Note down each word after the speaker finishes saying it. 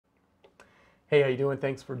Hey, how you doing?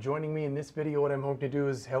 Thanks for joining me. In this video, what I'm hoping to do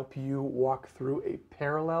is help you walk through a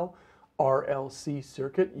parallel RLC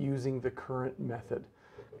circuit using the current method.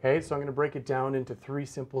 Okay, so I'm going to break it down into 3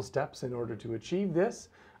 simple steps in order to achieve this,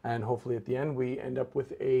 and hopefully at the end we end up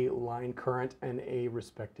with a line current and a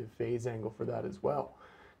respective phase angle for that as well.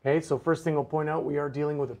 Okay, so first thing I'll point out, we are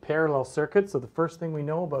dealing with a parallel circuit, so the first thing we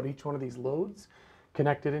know about each one of these loads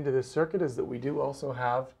connected into this circuit is that we do also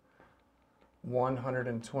have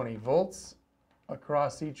 120 volts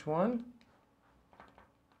across each one,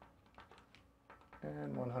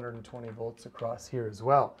 and 120 volts across here as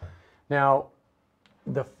well. Now,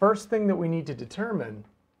 the first thing that we need to determine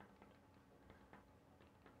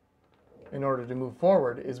in order to move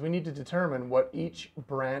forward is we need to determine what each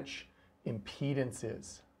branch impedance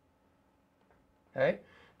is. Okay?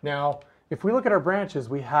 Now, if we look at our branches,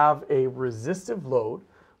 we have a resistive load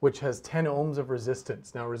which has 10 ohms of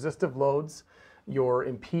resistance. Now, resistive loads, your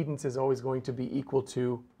impedance is always going to be equal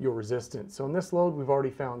to your resistance. So in this load, we've already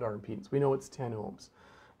found our impedance. We know it's 10 ohms.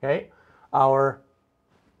 Okay? Our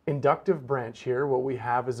inductive branch here, what we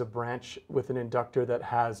have is a branch with an inductor that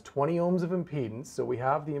has 20 ohms of impedance. So we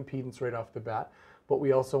have the impedance right off the bat, but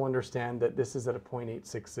we also understand that this is at a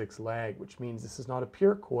 0.866 lag, which means this is not a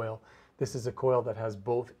pure coil. This is a coil that has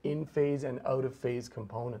both in phase and out of phase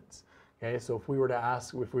components. Okay? So if we were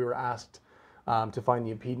asked to find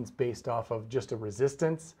the impedance based off of just a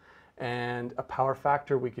resistance and a power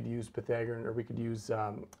factor, we could use Pythagoras, or we could use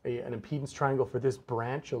an impedance triangle for this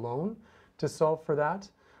branch alone to solve for that.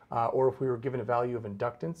 Or if we were given a value of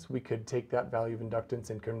inductance, we could take that value of inductance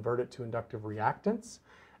and convert it to inductive reactance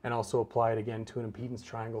and also apply it again to an impedance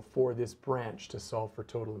triangle for this branch to solve for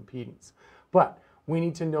total impedance. But we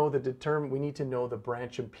need to know the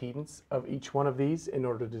branch impedance of each one of these in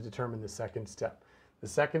order to determine the second step. The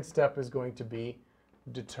second step is going to be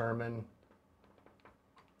determine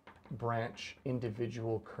branch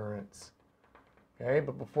individual currents. Okay,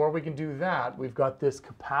 but before we can do that, we've got this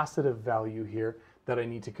capacitive value here that I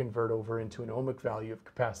need to convert over into an ohmic value of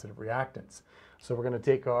capacitive reactance. So we're going to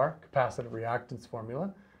take our capacitive reactance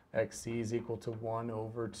formula, XC is equal to 1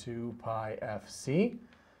 over 2 pi FC.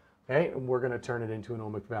 Okay, and we're going to turn it into an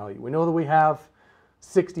ohmic value. We know that we have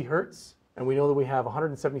 60 hertz. And we know that we have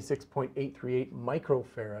 176.838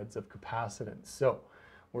 microfarads of capacitance. So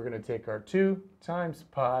we're going to take our 2 times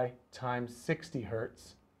pi times 60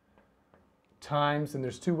 hertz times, and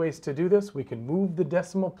there's 2 ways to do this. We can move the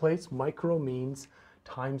decimal place. Micro means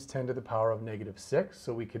times 10 to the power of negative 6.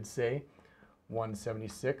 So we could say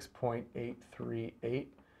 176.838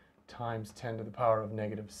 times 10 to the power of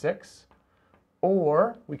negative 6.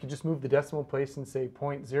 Or we could just move the decimal place and say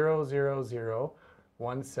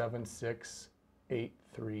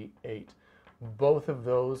 0.000176.838. Both of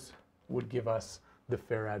those would give us the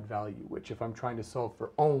farad value, which if I'm trying to solve for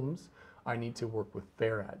ohms, I need to work with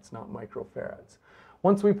farads, not microfarads.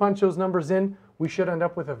 Once we punch those numbers in, we should end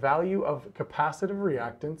up with a value of capacitive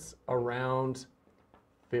reactance around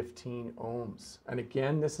 15 ohms. And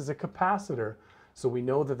again, this is a capacitor, so we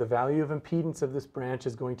know that the value of impedance of this branch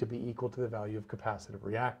is going to be equal to the value of capacitive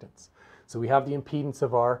reactance. So we have the impedance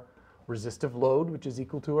of our resistive load, which is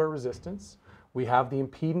equal to our resistance. We have the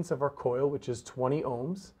impedance of our coil, which is 20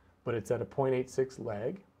 ohms, but it's at a 0.86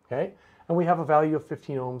 lag, okay? And we have a value of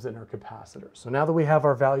 15 ohms in our capacitor. So now that we have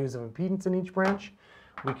our values of impedance in each branch,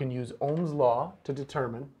 we can use Ohm's law to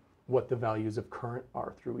determine what the values of current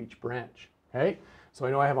are through each branch, okay? So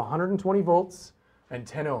I know I have 120 volts and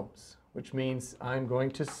 10 ohms, which means I'm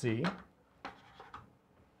going to see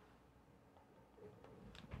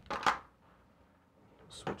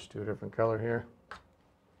switch to a different color here.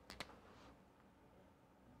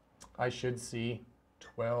 I should see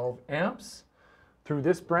 12 amps through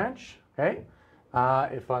this branch, okay?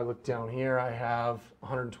 If I look down here, I have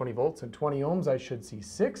 120 volts and 20 ohms. I should see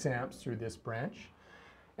 6 amps through this branch.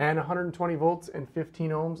 And 120 volts and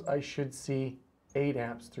 15 ohms, I should see 8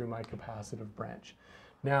 amps through my capacitive branch.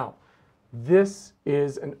 Now, this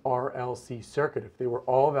is an RLC circuit. If they were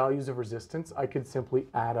all values of resistance, I could simply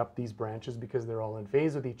add up these branches because they're all in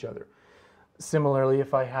phase with each other. Similarly,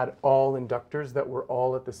 if I had all inductors that were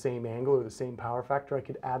all at the same angle or the same power factor, I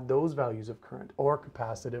could add those values of current. Or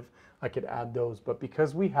capacitive, I could add those. But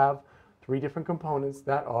because we have 3 different components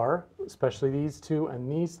that are, especially these 2 and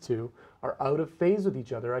these 2, are out of phase with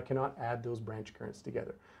each other, I cannot add those branch currents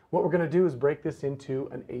together. What we're going to do is break this into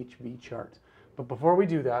an HV chart. But before we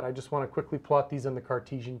do that, I just want to quickly plot these on the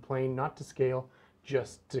Cartesian plane, not to scale,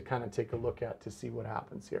 just to kind of take a look at to see what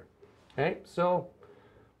happens here. Okay, so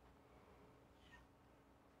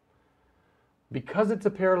because it's a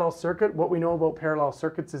parallel circuit, what we know about parallel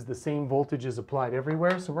circuits is the same voltage is applied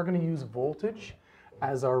everywhere. So we're going to use voltage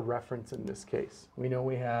as our reference in this case. We know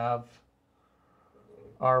we have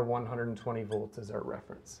our 120 volts as our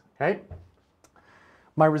reference, okay?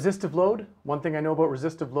 My resistive load, one thing I know about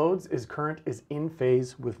resistive loads is current is in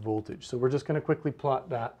phase with voltage. So we're just going to quickly plot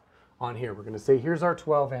that on here. We're going to say here's our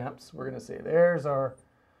 12 amps. We're going to say there's our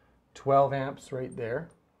 12 amps right there.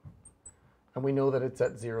 And we know that it's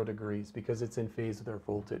at 0 degrees because it's in phase with our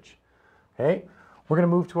voltage. Okay? We're going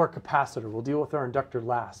to move to our capacitor. We'll deal with our inductor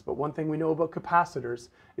last. But one thing we know about capacitors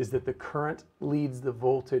is that the current leads the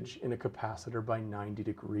voltage in a capacitor by 90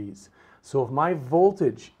 degrees. So if my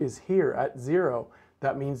voltage is here at 0,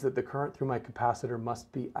 that means that the current through my capacitor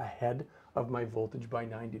must be ahead of my voltage by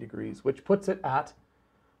 90 degrees, which puts it at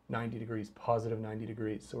 90 degrees, positive 90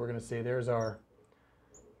 degrees. So we're going to say there's our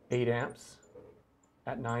 8 amps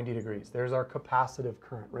at 90 degrees. There's our capacitive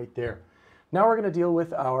current right there. Now we're going to deal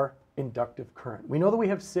with our inductive current. We know that we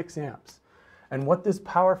have 6 amps. And what this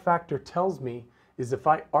power factor tells me is if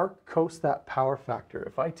I arc cos that power factor,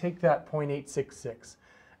 if I take that 0.866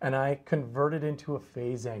 and I convert it into a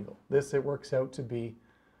phase angle, it works out to be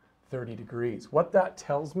 30 degrees. What that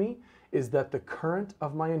tells me is that the current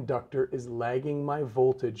of my inductor is lagging my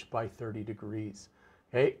voltage by 30 degrees.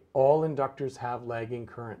 Okay, all inductors have lagging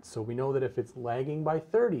currents. So we know that if it's lagging by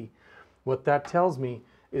 30, what that tells me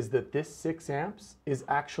is that this 6 amps is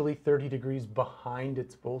actually 30 degrees behind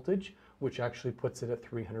its voltage, which actually puts it at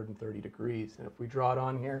 330 degrees. And if we draw it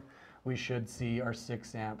on here, we should see our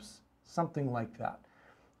 6 amps, something like that.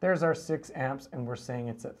 There's our 6 amps, and we're saying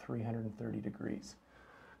it's at 330 degrees.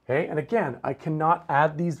 Okay, and again, I cannot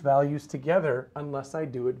add these values together unless I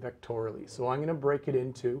do it vectorially. So I'm going to break it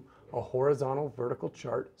into a horizontal vertical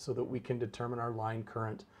chart so that we can determine our line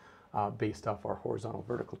current based off our horizontal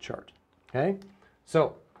vertical chart. Okay,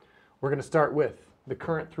 so we're going to start with the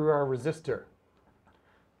current through our resistor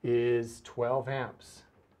is 12 amps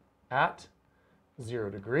at 0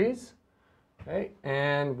 degrees. Okay,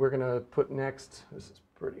 and we're going to put next, this is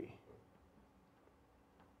pretty,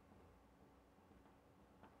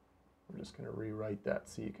 we're just going to rewrite that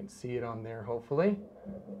so you can see it on there hopefully.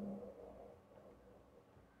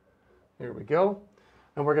 Here we go.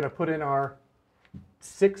 And we're going to put in our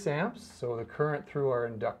 6 amps, so the current through our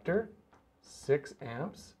inductor, 6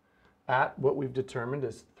 amps, at what we've determined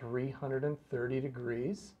is 330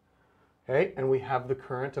 degrees. Okay, and we have the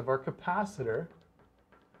current of our capacitor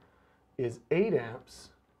is 8 amps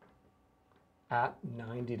at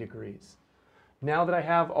 90 degrees. Now that I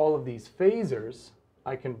have all of these phasors,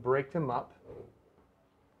 I can break them up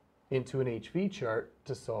into an HV chart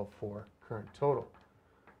to solve for current total.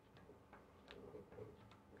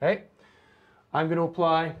 Okay, I'm going to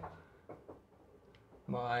apply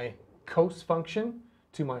my cos function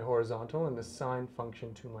to my horizontal and the sine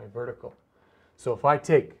function to my vertical. So if I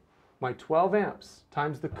take my 12 amps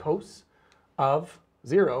times the cos of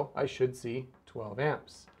 0, I should see 12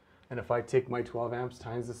 amps. And if I take my 12 amps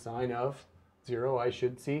times the sine of 0, I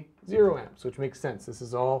should see 0 amps, which makes sense. This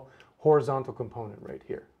is all horizontal component right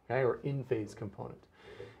here, okay, or in phase component.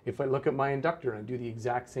 If I look at my inductor and I do the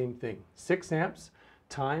exact same thing, 6 amps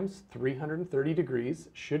times 330 degrees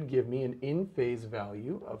should give me an in-phase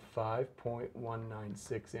value of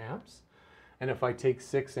 5.196 amps. And if I take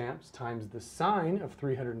 6 amps times the sine of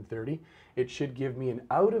 330, it should give me an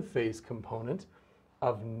out-of-phase component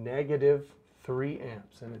of negative 3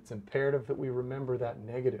 amps. And it's imperative that we remember that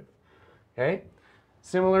negative. Okay?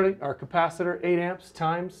 Similarly, our capacitor, 8 amps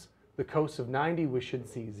times the cos of 90, we should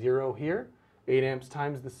see 0 here. 8 amps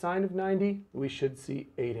times the sine of 90, we should see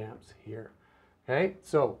 8 amps here. Okay,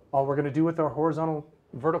 so all we're going to do with our horizontal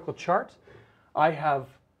vertical chart, I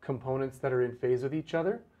have components that are in phase with each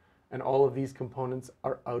other, and all of these components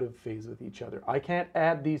are out of phase with each other. I can't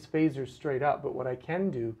add these phasors straight up, but what I can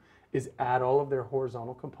do is add all of their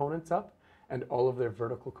horizontal components up and all of their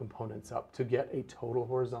vertical components up to get a total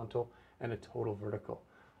horizontal and a total vertical.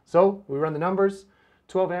 So we run the numbers,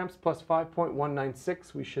 12 amps plus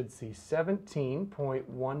 5.196, we should see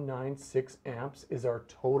 17.196 amps is our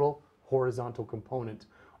total horizontal component,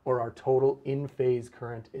 or our total in-phase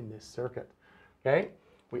current in this circuit. Okay,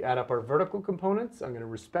 we add up our vertical components. I'm going to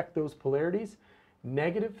respect those polarities.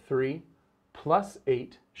 -3 plus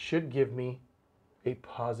 8 should give me a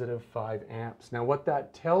positive 5 amps. Now what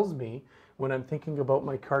that tells me when I'm thinking about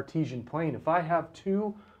my Cartesian plane, if I have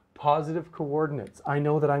 2 positive coordinates, I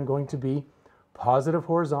know that I'm going to be positive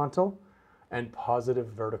horizontal and positive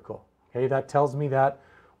vertical. Okay, that tells me that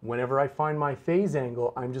whenever I find my phase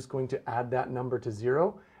angle, I'm just going to add that number to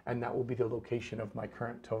 0, and that will be the location of my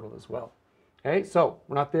current total as well. Okay, so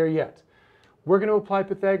we're not there yet. We're going to apply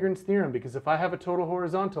Pythagoras Theorem, because if I have a total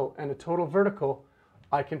horizontal and a total vertical,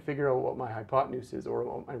 I can figure out what my hypotenuse is or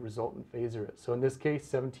what my resultant phasor is. So in this case,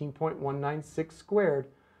 17.196 squared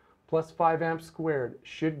plus 5 amps squared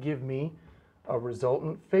should give me a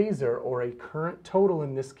resultant phasor, or a current total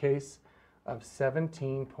in this case, of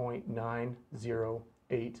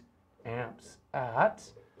 17.908 amps at,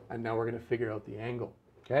 and now we're going to figure out the angle.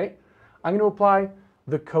 Okay, I'm going to apply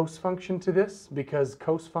the cos function to this because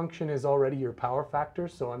cos function is already your power factor,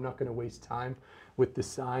 so I'm not going to waste time with the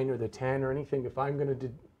sine or the tan or anything. If I'm going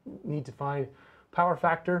to need to find power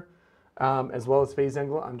factor as well as phase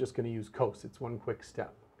angle, I'm just going to use cos. It's one quick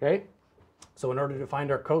step. Okay, so in order to find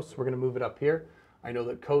our cos, we're going to move it up here. I know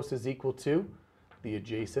that cos is equal to the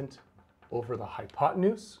adjacent over the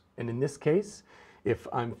hypotenuse, and in this case, if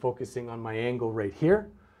I'm focusing on my angle right here,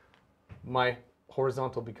 my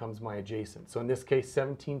horizontal becomes my adjacent. So in this case,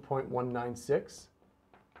 17.196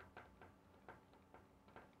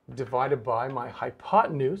 divided by my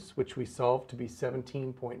hypotenuse, which we solved to be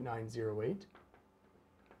 17.908.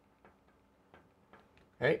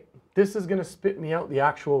 Okay, this is going to spit me out the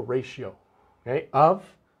actual ratio, okay, of,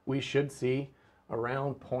 we should see,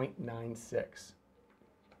 around 0.96.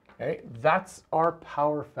 Okay, that's our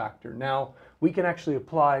power factor. Now, we can actually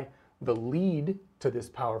apply the lead to this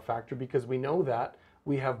power factor because we know that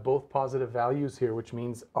we have both positive values here, which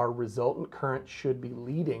means our resultant current should be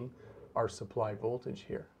leading our supply voltage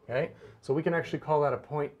here. Okay, so we can actually call that a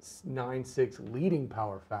 0.96 leading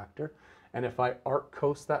power factor. And if I arc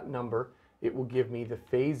cos that number, it will give me the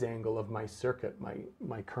phase angle of my circuit,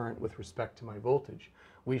 my current with respect to my voltage.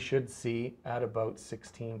 We should see at about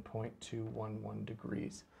 16.211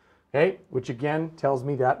 degrees. Okay, which again tells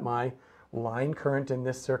me that my line current in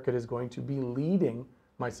this circuit is going to be leading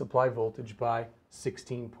my supply voltage by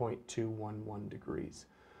 16.211 degrees.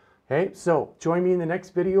 Okay, so join me in the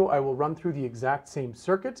next video. I will run through the exact same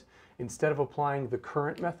circuit. Instead of applying the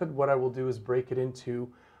current method, what I will do is break it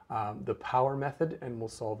into the power method, and we'll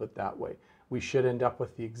solve it that way. We should end up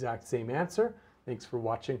with the exact same answer. Thanks for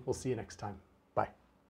watching. We'll see you next time.